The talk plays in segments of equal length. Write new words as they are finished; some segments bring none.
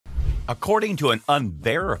According to an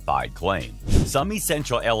unverified claim, some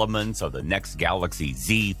essential elements of the next Galaxy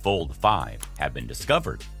Z Fold 5 have been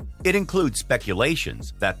discovered. It includes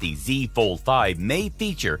speculations that the Z Fold 5 may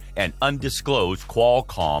feature an undisclosed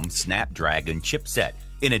Qualcomm Snapdragon chipset,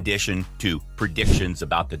 in addition to predictions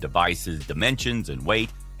about the device's dimensions and weight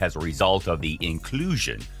as a result of the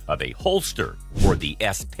inclusion of a holster for the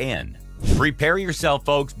S Pen. Prepare yourself,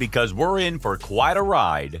 folks, because we're in for quite a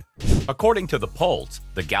ride. According to the Pulse,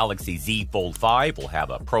 the Galaxy Z Fold 5 will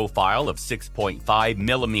have a profile of 6.5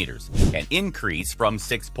 millimeters, an increase from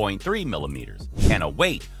 6.3 millimeters, and a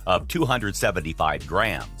weight of 275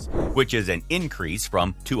 grams, which is an increase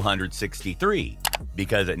from 263.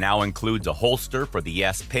 Because it now includes a holster for the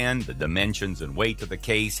S Pen, the dimensions and weight of the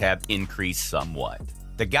case have increased somewhat.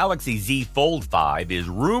 The Galaxy Z Fold 5 is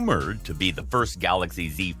rumored to be the first Galaxy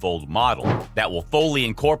Z Fold model that will fully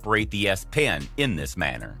incorporate the S Pen in this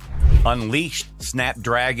manner. Unleashed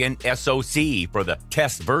Snapdragon SoC for the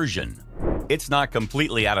test version. It's not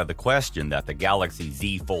completely out of the question that the Galaxy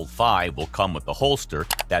Z Fold 5 will come with a holster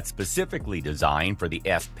that's specifically designed for the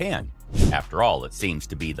S Pen. After all, it seems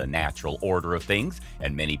to be the natural order of things,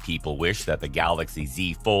 and many people wish that the Galaxy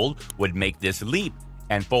Z Fold would make this leap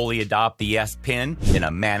and fully adopt the S Pen in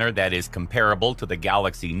a manner that is comparable to the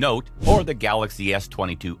Galaxy Note or the Galaxy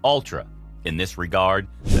S22 Ultra. In this regard,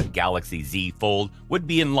 the Galaxy Z Fold would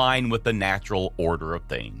be in line with the natural order of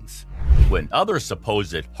things. When other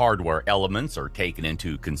supposed hardware elements are taken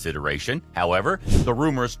into consideration, however, the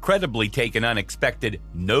rumors credibly take an unexpected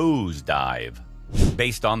nosedive.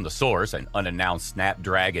 Based on the source, an unannounced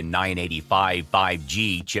Snapdragon 985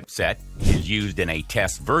 5G chipset is used in a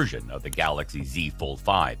test version of the Galaxy Z Fold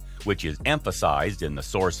 5, which is emphasized in the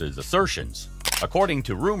source's assertions. According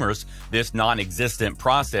to rumors, this non-existent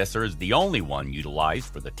processor is the only one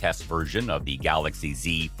utilized for the test version of the Galaxy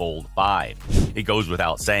Z Fold 5. It goes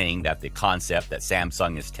without saying that the concept that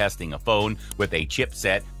Samsung is testing a phone with a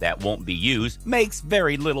chipset that won't be used makes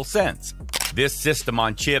very little sense. This system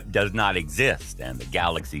on chip does not exist, and the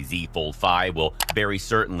Galaxy Z Fold 5 will very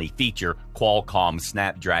certainly feature Qualcomm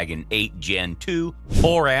Snapdragon 8 Gen 2,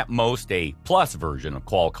 or at most a plus version of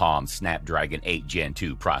Qualcomm Snapdragon 8 Gen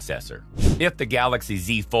 2 processor. If the Galaxy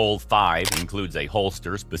Z Fold 5 includes a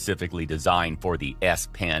holster specifically designed for the S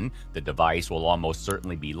Pen, the device will almost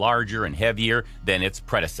certainly be larger and heavier than its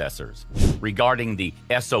predecessors. Regarding the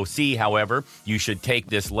SoC, however, you should take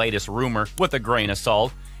this latest rumor with a grain of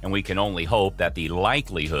salt, and we can only hope that the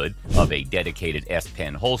likelihood of a dedicated S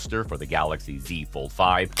Pen holster for the Galaxy Z Fold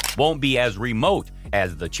 5 won't be as remote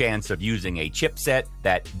as the chance of using a chipset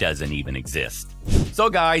that doesn't even exist. So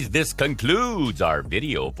guys, this concludes our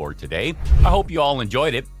video for today. I hope you all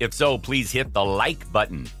enjoyed it. If so, please hit the like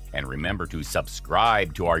button. And remember to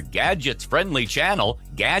subscribe to our gadgets-friendly channel,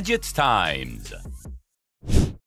 Gadgets Times.